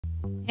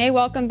Hey,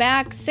 welcome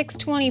back.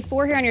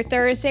 6:24 here on your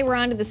Thursday. We're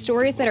on to the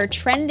stories that are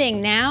trending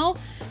now.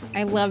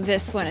 I love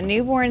this one. A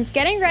newborn's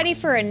getting ready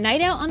for a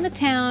night out on the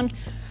town,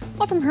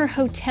 all from her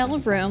hotel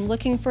room,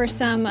 looking for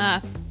some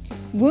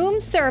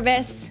womb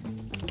service.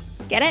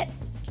 Get it?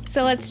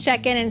 So let's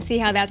check in and see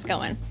how that's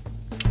going.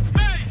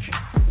 Make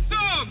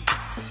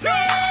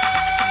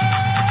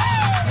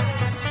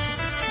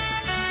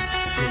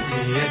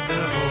some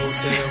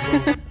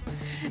noise!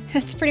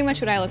 That's pretty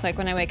much what I look like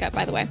when I wake up,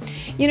 by the way.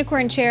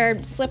 Unicorn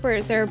chair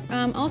slippers are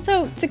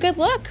also, it's a good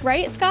look,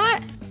 right,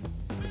 Scott?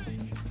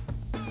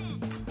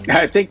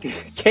 I think,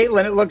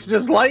 Caitlin, it looks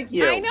just like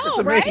you. I know, it's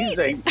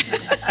amazing.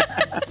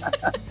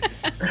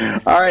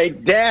 Right? All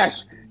right,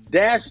 Dash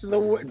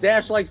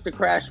likes to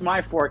crash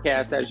my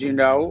forecast, as you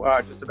know,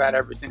 just about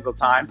every single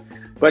time.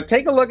 But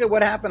take a look at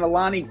what happened to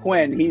Lonnie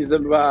Quinn. He's a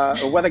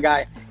weather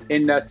guy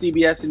in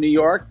CBS in New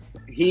York.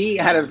 He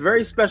had a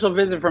very special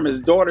visit from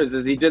his daughters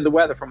as he did the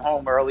weather from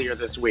home earlier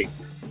this week.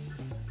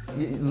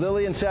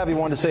 Lily and Savvy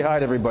wanted to say hi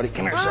to everybody.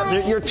 Come here,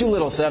 Sav. You're too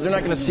little, Sav. They're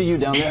not going to see you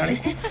down there,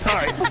 honey. All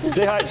right.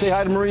 Say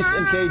hi to Maurice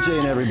and KJ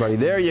and everybody.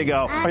 There you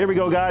go. Right, here we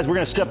go, guys. We're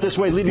going to step this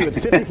way, leave you at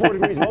 54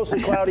 degrees,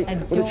 mostly cloudy,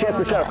 with a chance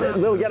for showers.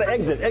 Lil, we got to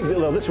exit,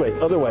 Lil, this way,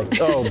 other way.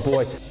 Oh,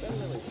 boy.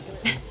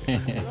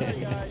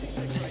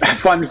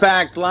 Fun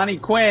fact, Lonnie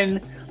Quinn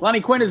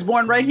is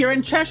born right here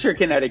in Cheshire,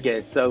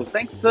 Connecticut. So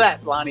thanks to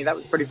that, Lonnie. That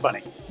was pretty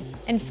funny.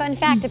 And fun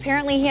fact,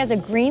 apparently he has a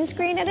green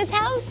screen at his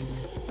house.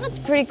 That's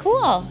pretty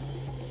cool.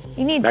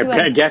 You need to.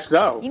 I guess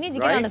so. You need to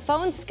get on the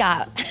phone,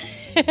 Scott.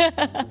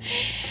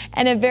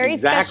 And a very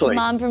special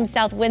mom from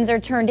South Windsor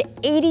turned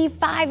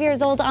 85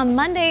 years old on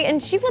Monday,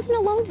 and she wasn't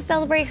alone to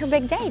celebrate her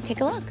big day.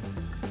 Take a look.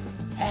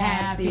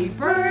 Happy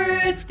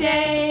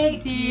birthday,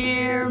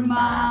 dear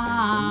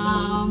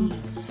Mom.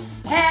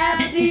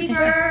 Happy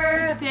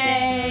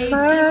birthday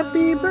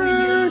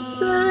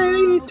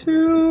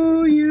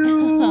to you.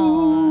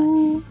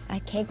 Aww.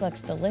 That cake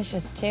looks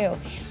delicious, too.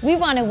 We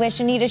want to wish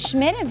Anita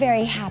Schmidt a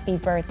very happy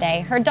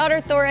birthday. Her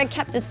daughter, Thora,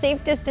 kept a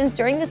safe distance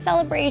during the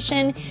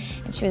celebration,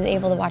 and she was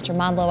able to watch her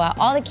mom blow out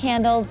all the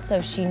candles,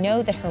 so she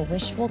knows that her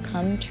wish will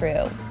come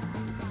true.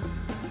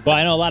 Well,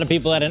 I know a lot of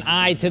people had an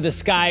eye to the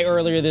sky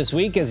earlier this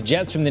week as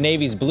jets from the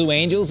Navy's Blue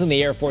Angels and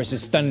the Air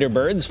Force's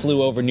Thunderbirds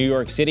flew over New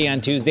York City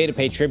on Tuesday to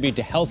pay tribute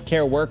to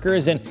healthcare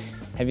workers. And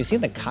have you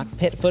seen the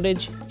cockpit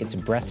footage? It's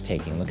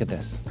breathtaking. Look at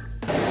this.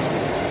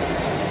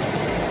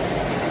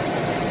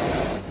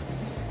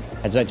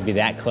 I'd like to be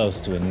that close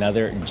to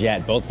another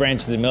jet. Both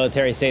branches of the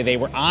military say they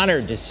were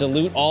honored to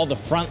salute all the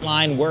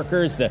frontline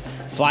workers. The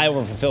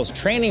flyover fulfills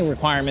training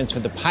requirements for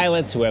the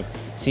pilots who have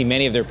seen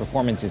many of their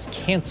performances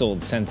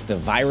canceled since the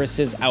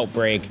virus's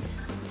outbreak.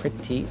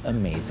 Pretty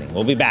amazing.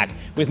 We'll be back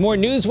with more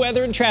news,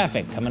 weather, and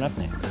traffic coming up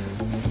next.